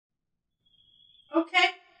Okay.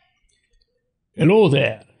 Hello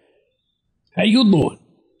there. How you doing?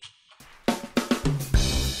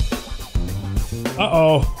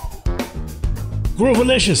 Uh-oh.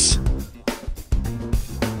 Groovalicious.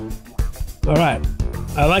 All right.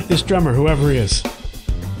 I like this drummer, whoever he is.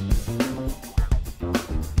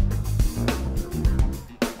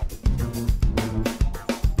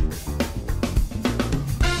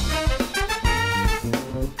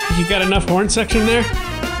 You got enough horn section there?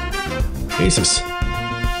 Jesus.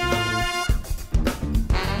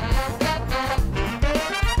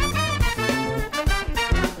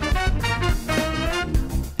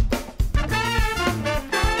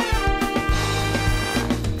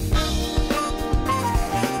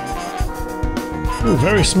 Ooh,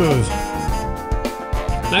 very smooth.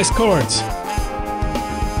 Nice chords.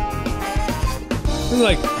 This is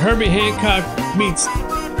like Herbie Hancock meets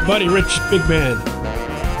Buddy Rich Big Band.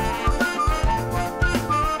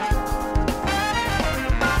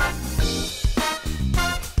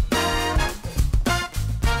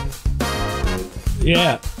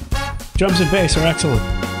 Yeah, drums and bass are excellent.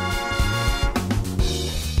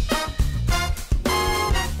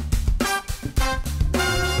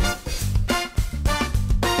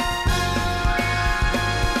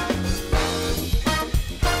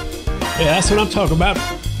 Yeah, that's what I'm talking about.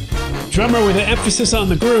 Drummer with an emphasis on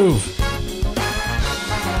the groove.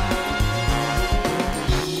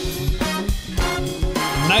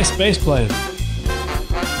 Nice bass playing.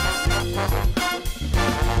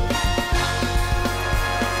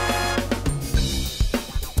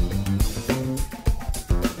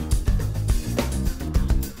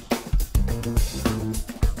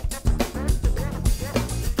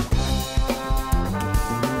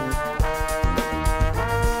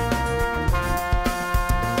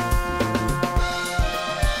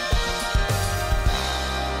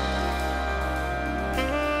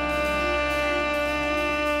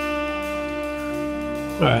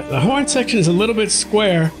 Alright, the horn section is a little bit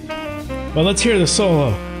square, but let's hear the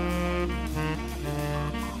solo.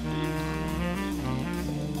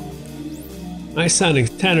 Nice sounding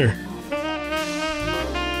tenor.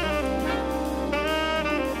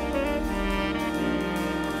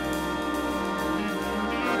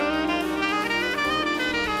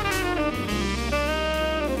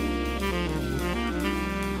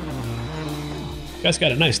 Guy's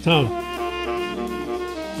got a nice tone.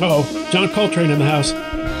 Uh-oh, John Coltrane in the house.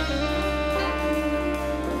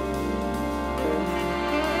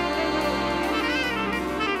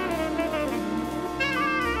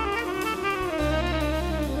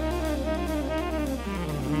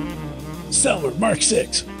 Selmer Mark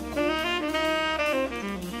 6.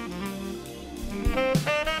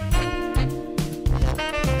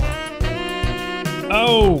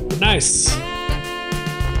 Oh, nice.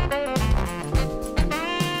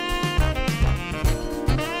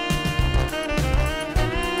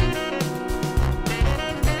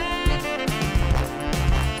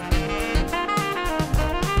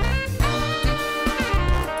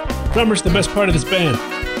 Drummer's the best part of this band.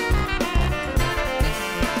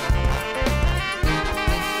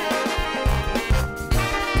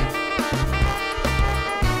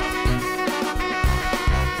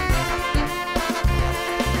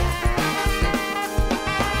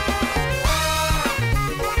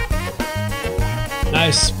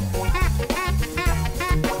 Nice.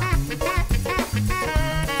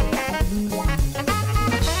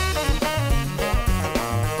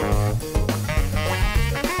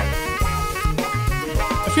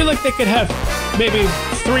 I feel like they could have maybe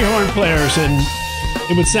 3 horn players and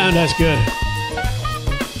it would sound as good.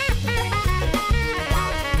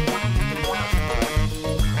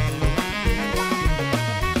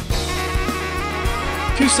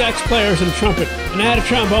 Two sax players and a trumpet, and I had a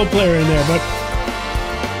trombone player in there, but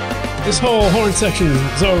this whole horn section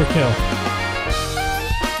is overkill.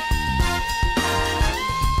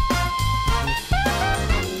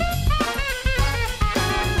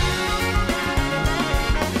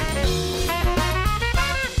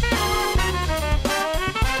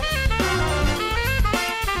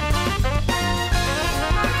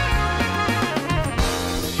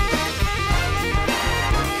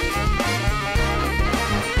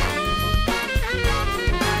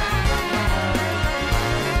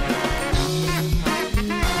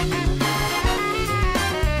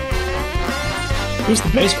 Who's the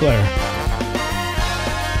bass player?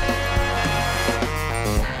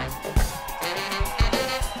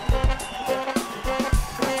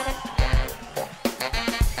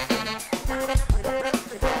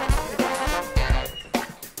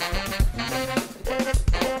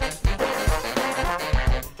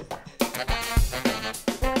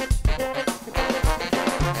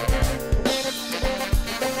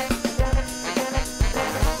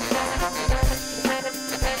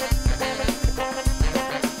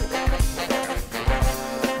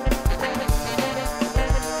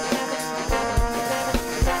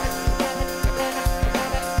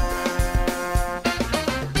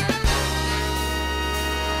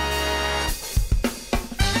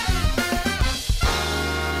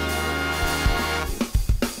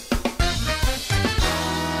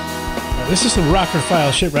 This is some rocker file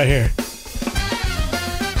shit right here.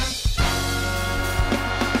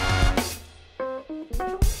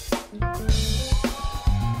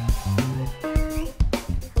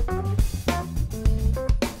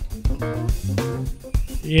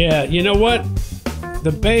 Yeah, you know what?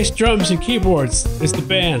 The bass, drums, and keyboards is the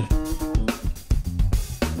band.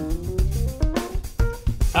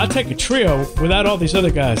 I'll take a trio without all these other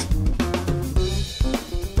guys.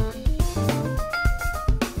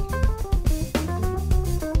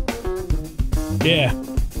 Yeah.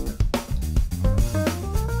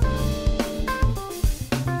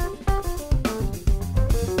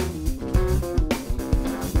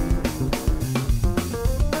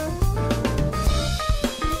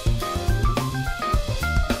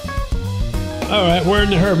 All right, we're in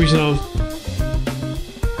the Herbie zone.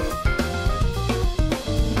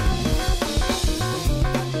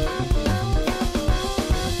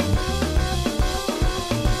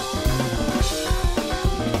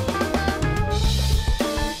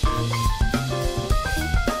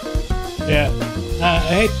 Yeah, I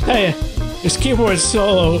hate to tell you, this keyboard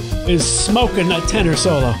solo is smoking that tenor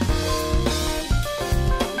solo.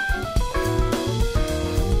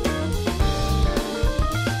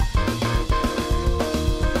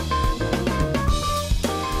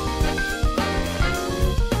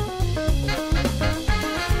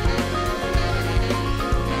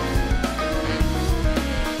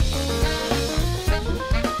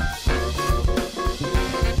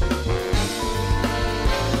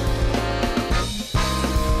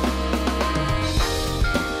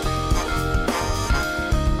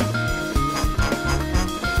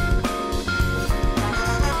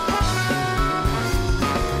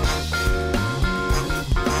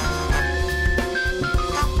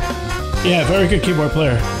 Yeah, very good keyboard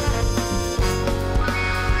player.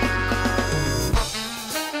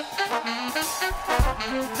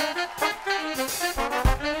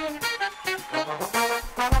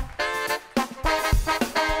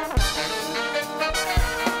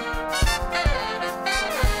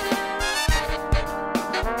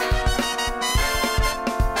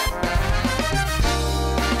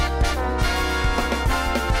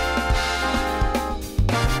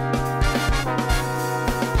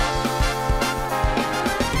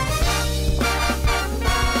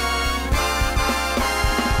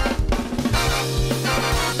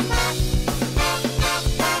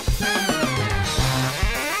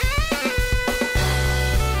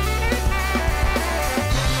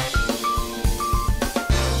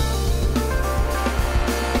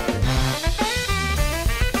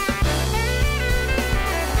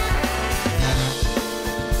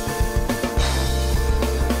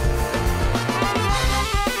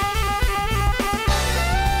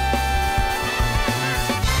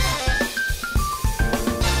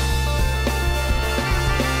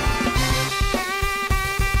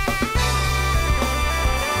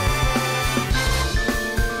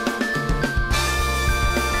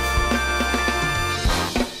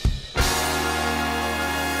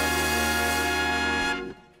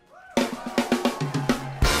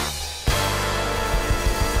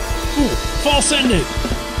 False ending.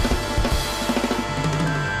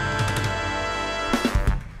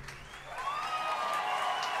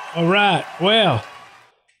 All right. Well,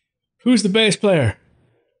 who's the bass player?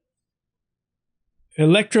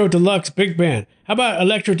 Electro Deluxe Big Band. How about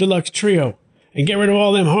Electro Deluxe Trio? And get rid of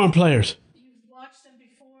all them horn players. You've watched them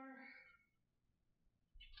before?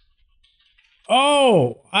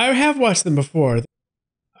 Oh, I have watched them before.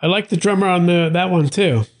 I like the drummer on that one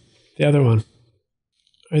too. The other one.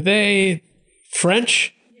 Are they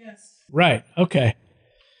French? Yes. Right. Okay.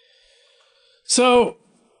 So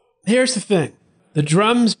here's the thing. The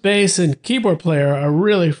drums, bass, and keyboard player are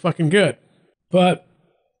really fucking good. But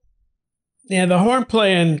yeah, the horn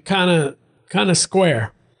playing kind of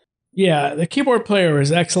square. Yeah, the keyboard player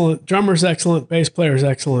is excellent, drummer's excellent, bass player is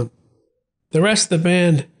excellent. The rest of the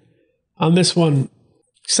band on this one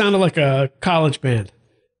sounded like a college band.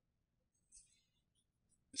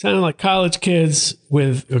 Sounded like college kids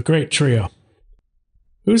with a great trio.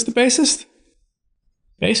 Who's the bassist?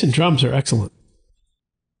 Bass and drums are excellent.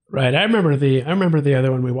 Right, I remember the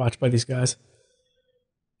other one we watched by these guys.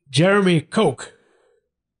 Jeremy Koch.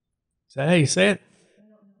 Is that how you say it?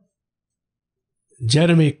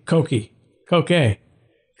 Jeremy Koch.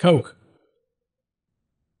 Koch.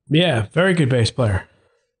 Yeah, very good bass player.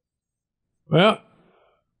 Well,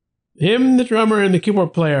 him, the drummer, and the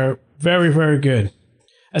keyboard player, very, very good.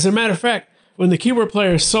 As a matter of fact, when the keyboard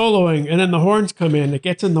player is soloing and then the horns come in, it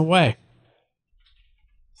gets in the way.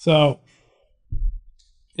 So,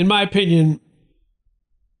 in my opinion,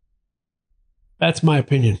 that's my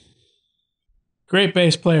opinion. Great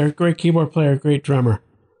bass player, great keyboard player, great drummer.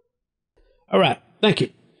 All right. Thank you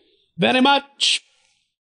very much.